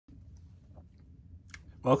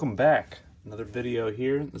Welcome back. Another video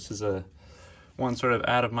here. This is one sort of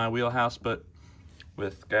out of my wheelhouse, but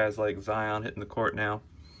with guys like Zion hitting the court now,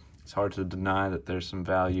 it's hard to deny that there's some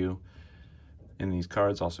value in these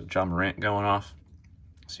cards. Also, John Morant going off.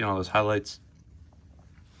 Seeing all those highlights.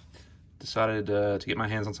 Decided to get my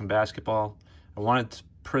hands on some basketball. I wanted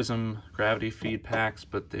Prism gravity feed packs,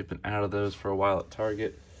 but they've been out of those for a while at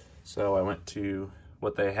Target. So I went to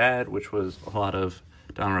what they had, which was a lot of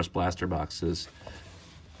Donruss blaster boxes.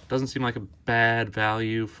 Doesn't seem like a bad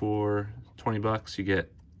value for 20 bucks. You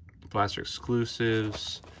get blaster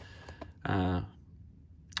exclusives, hollow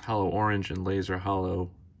orange and laser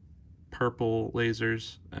hollow purple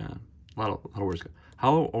lasers. A lot of words.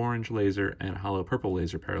 Hollow orange laser and hollow purple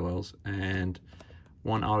laser parallels, and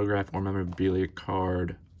one autograph or memorabilia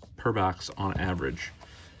card per box on average.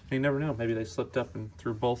 And you never know, maybe they slipped up and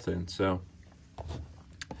threw both in. So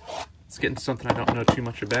let's get into something I don't know too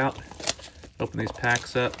much about. Open these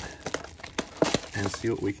packs up and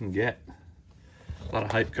see what we can get. A lot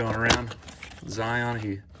of hype going around.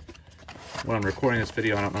 Zion, when I'm recording this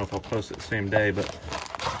video, I don't know if I'll post it the same day, but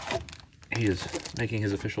he is making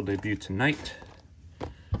his official debut tonight.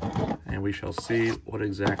 And we shall see what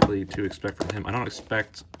exactly to expect from him. I don't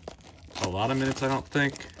expect a lot of minutes, I don't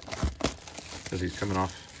think, because he's coming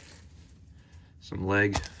off some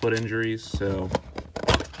foot injuries, so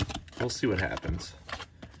we'll see what happens.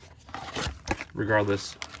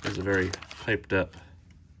 Regardless, it's a very hyped up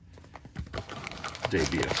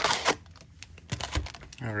debut.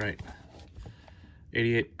 All right,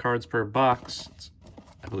 88 cards per box. It's,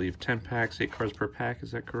 I believe 10 packs, 8 cards per pack.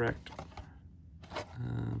 Is that correct?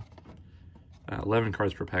 11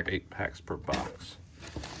 cards per pack, 8 packs per box.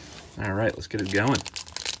 All right, let's get it going.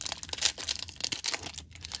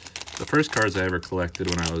 The first cards I ever collected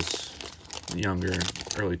when I was younger,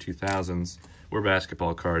 early 2000s, were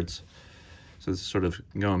basketball cards. So this is sort of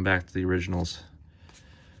going back to the originals.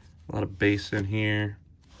 A lot of base in here.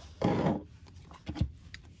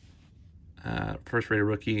 First rated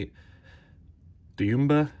rookie,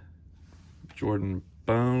 Diumba, Jordan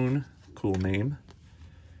Bone, cool name,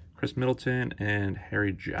 Chris Middleton, and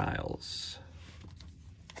Harry Giles.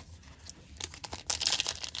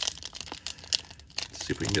 Let's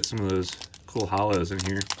see if we can get some of those cool hollows in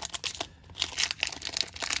here.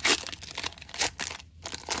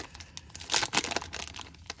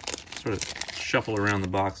 Sort of shuffle around the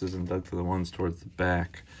boxes and dug for the ones towards the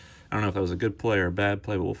back. I don't know if that was a good play or a bad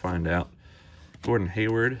play, but we'll find out. Gordon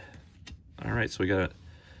Hayward. All right, so we got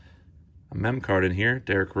a mem card in here.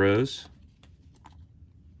 Derrick Rose.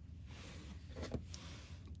 A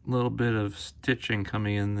little bit of stitching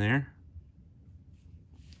coming in there.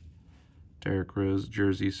 Derrick Rose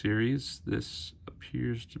jersey series. This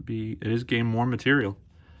appears to be, it is game worn material.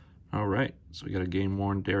 All right, so we got a game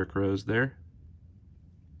worn Derrick Rose there.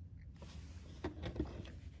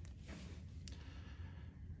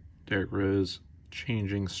 Derrick Rose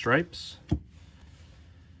changing stripes.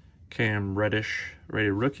 Cam Reddish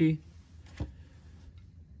rated rookie.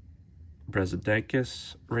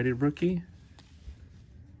 Brezidakis rated rookie.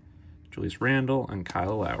 Julius Randle and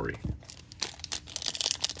Kyle Lowry.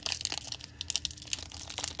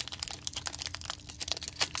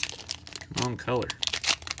 Come on, color.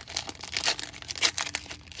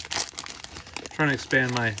 Trying to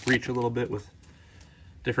expand my reach a little bit with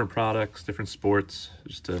different products, different sports,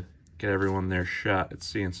 just to get everyone their shot at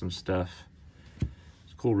seeing some stuff.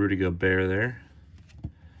 It's cool Rudy Gobert there.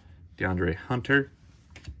 DeAndre Hunter.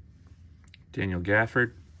 Daniel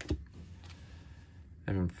Gafford.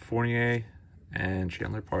 Evan Fournier. And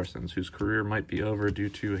Chandler Parsons, whose career might be over due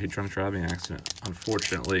to a drunk driving accident.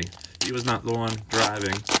 Unfortunately, he was not the one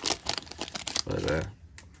driving, but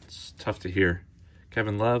it's tough to hear.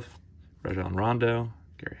 Kevin Love. Rajon Rondo.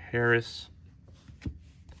 Gary Harris.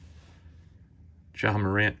 John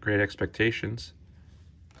Morant, Great Expectations.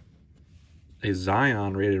 A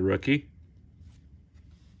Zion rated rookie.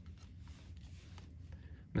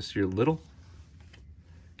 Mr. Little.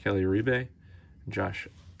 Kelly Uribe. Josh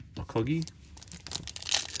Okogie.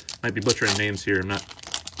 Might be butchering names here. I'm not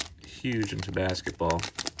huge into basketball.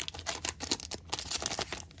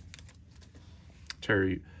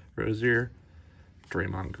 Terry Rozier.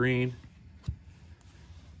 Draymond Green.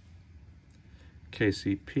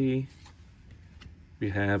 KCP. We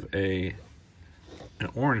have an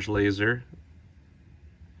orange laser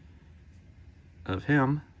of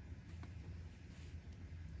him.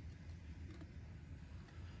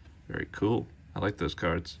 Very cool. I like those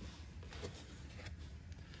cards.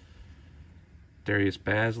 Darius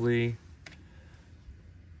Bazley,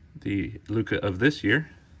 the Luka of this year,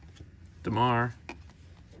 DeMar,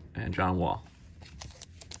 and John Wall.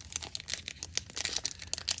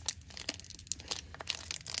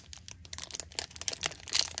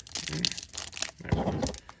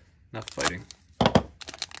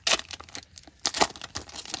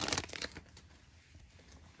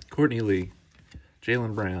 Courtney Lee,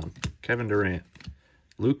 Jaylen Brown, Kevin Durant,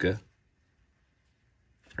 Luka,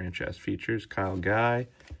 franchise features, Kyle Guy,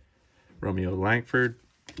 Romeo Langford,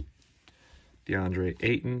 DeAndre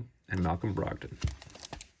Ayton, and Malcolm Brogdon.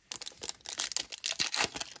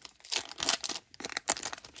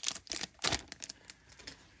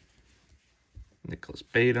 Nicholas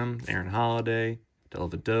Batum, Aaron Holiday,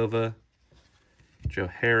 Dellavedova, Joe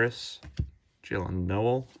Harris, Jalen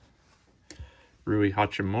Noel, Rui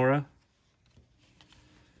Hachimura,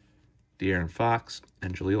 De'Aaron Fox,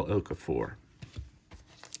 and Jahlil Okafor.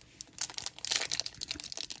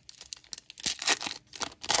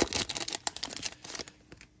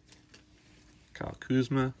 Kyle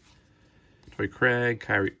Kuzma, Torrey Craig,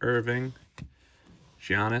 Kyrie Irving,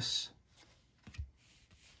 Giannis,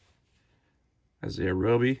 Isaiah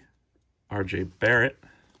Roby, RJ Barrett,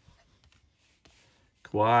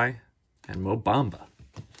 Kawhi, and Mo Bamba.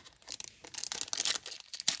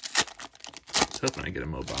 I was hoping I get a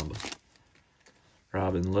Mo Bamba.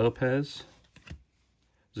 Robin Lopez,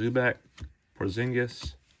 Zubac,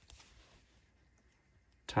 Porzingis,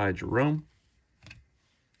 Ty Jerome,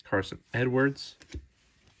 Carson Edwards,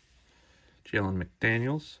 Jalen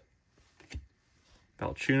McDaniels,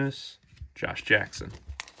 Valanciunas, Josh Jackson.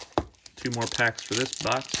 2 more packs for this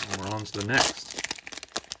box, and we're on to the next.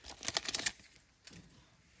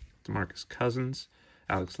 DeMarcus Cousins,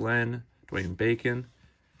 Alex Len, Dwayne Bacon,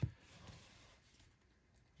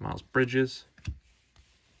 Miles Bridges,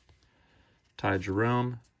 Ty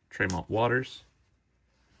Jerome, Tremont Waters,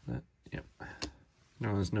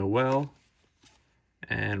 Nerlens Noel,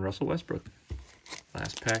 and Russell Westbrook.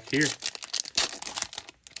 Last pack here.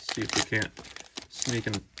 See if we can't sneak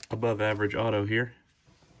an above average auto here.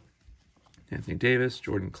 Anthony Davis,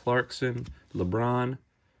 Jordan Clarkson, LeBron,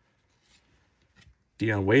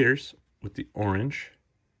 Dion Waiters with the orange,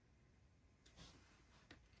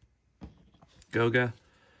 Goga,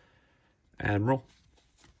 Admiral,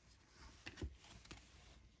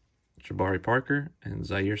 Jabari Parker, and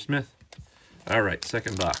Zaire Smith. All right,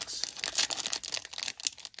 second box.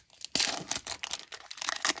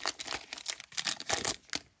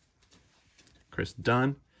 Chris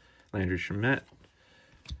Dunn, Landry Shamet.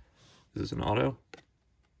 Is this an auto?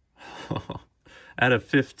 Out of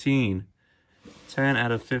 15. 10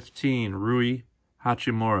 out of 15. Rui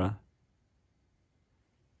Hachimura.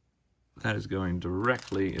 That is going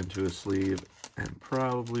directly into a sleeve and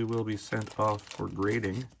probably will be sent off for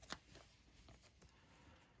grading.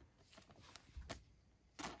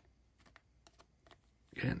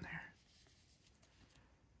 Get in there.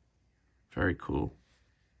 Very cool.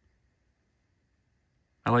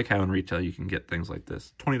 I like how in retail you can get things like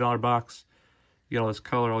this. $20 box. You get all this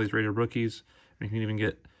color, all these rated rookies. And you can even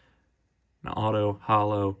get an auto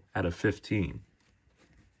holo out of 15.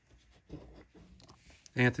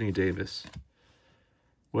 Anthony Davis.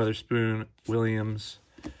 Weatherspoon, Williams.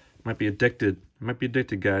 Might be addicted. Might be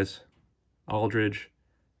addicted, guys. Aldridge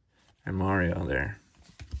and Mario there.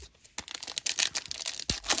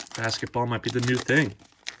 Basketball might be the new thing.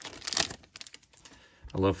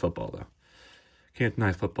 I love football, though. Can't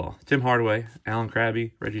deny football. Tim Hardaway, Alan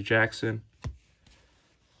Krabby, Reggie Jackson,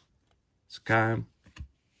 Siakam.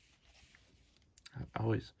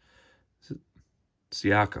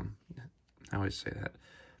 Siakam. I always say that.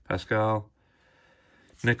 Pascal,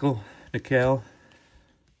 Nickel, Fred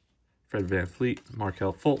VanVleet,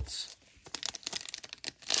 Markelle Fultz.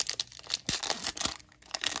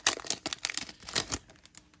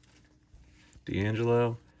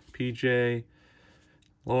 D'Angelo, PJ,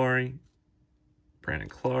 Laurie, Brandon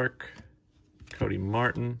Clark, Cody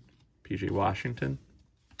Martin, PJ Washington,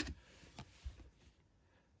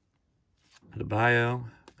 Adebayo,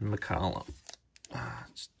 and McCollum.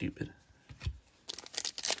 Stupid.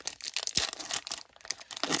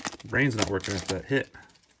 Brain's not working after that hit.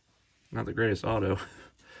 Not the greatest auto,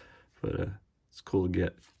 but it's cool to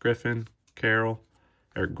get. Griffin, Carroll,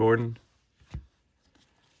 Eric Gordon.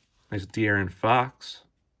 Nice De'Aaron Fox.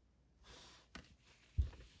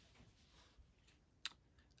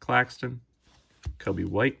 Claxton, Kobe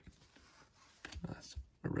White. That's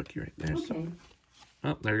a rookie right there. Okay. So,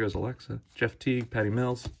 oh, there goes Alexa. Jeff Teague, Patty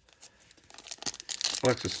Mills.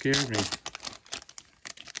 Alexa scared me.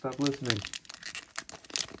 Stop listening.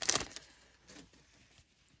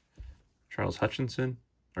 Charles Hutchinson,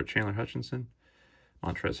 or Chandler Hutchinson.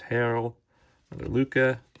 Montrezl Harrell. Another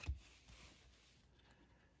Luka.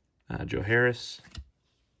 Joe Harris.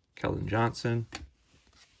 Keldon Johnson.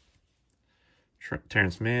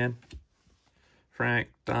 Terrence Mann, Frank,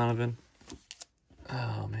 Donovan.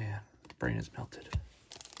 Oh man, brain is melted.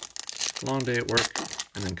 Long day at work,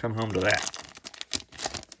 and then come home to that.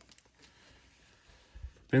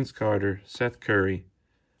 Vince Carter, Seth Curry,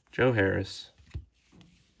 Joe Harris,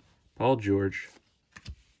 Paul George,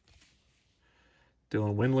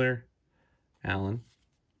 Dylan Windler, Allen,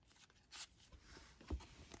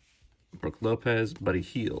 Brooke Lopez, Buddy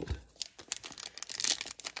Hield.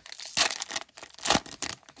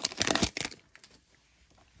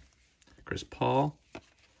 Chris Paul,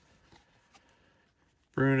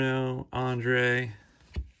 Bruno, Andre,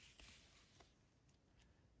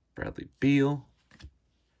 Bradley Beal,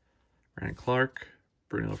 Brandon Clark,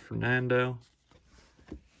 Bruno Fernando,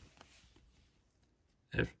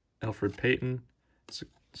 Elfrid Payton,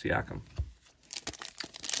 Siakam.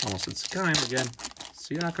 Almost said Skyrim again.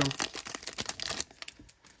 Siakam.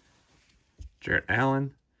 Jarrett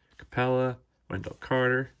Allen, Capella, Wendell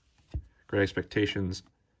Carter. Great Expectations,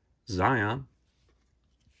 Zion.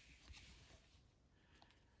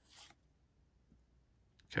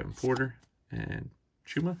 Kevin Porter and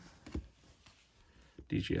Chuma.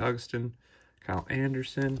 DJ Augustin, Kyle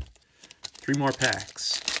Anderson. 3 more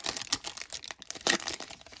packs.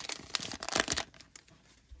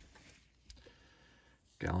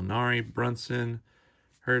 Gallinari, Brunson,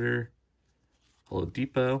 Herter,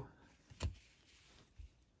 Oladipo,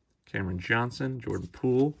 Cameron Johnson, Jordan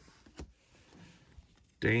Poole,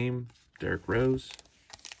 Dame, Derrick Rose,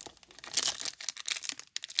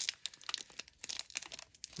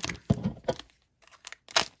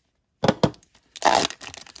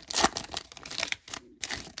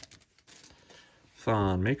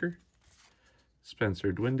 Thon Maker,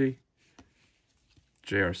 Spencer Dwindy,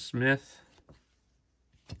 J.R. Smith,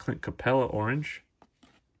 Clint Capella orange.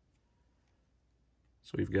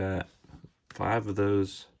 So we've got 5 of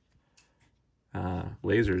those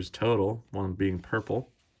lasers total, 1 being purple.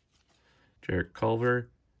 Jarrett Culver,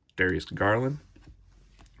 Darius Garland,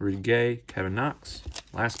 Rudy Gay, Kevin Knox.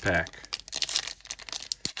 Last pack.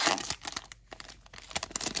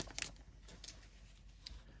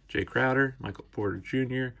 Jay Crowder, Michael Porter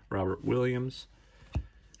Jr., Robert Williams.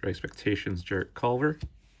 Great Expectations, Jarrett Culver.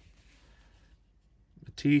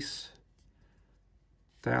 Matisse,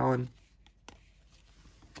 Thalen,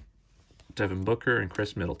 Devin Booker, and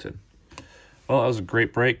Chris Middleton. Well, that was a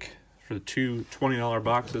great break for the 2 $20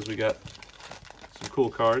 boxes. We got some cool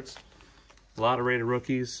cards, a lot of rated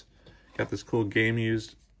rookies. Got this cool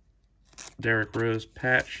game-used Derrick Rose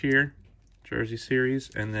patch here, jersey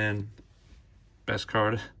series, and then best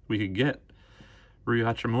card we could get, Rui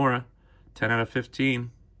Hachimura, 10 out of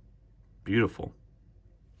 15. Beautiful.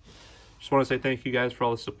 Just want to say thank you guys for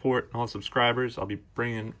all the support and all the subscribers. I'll be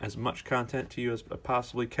bringing as much content to you as I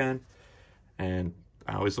possibly can. And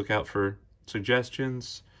I always look out for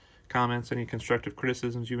suggestions, comments, any constructive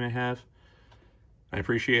criticisms you may have. I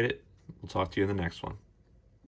appreciate it. We'll talk to you in the next one.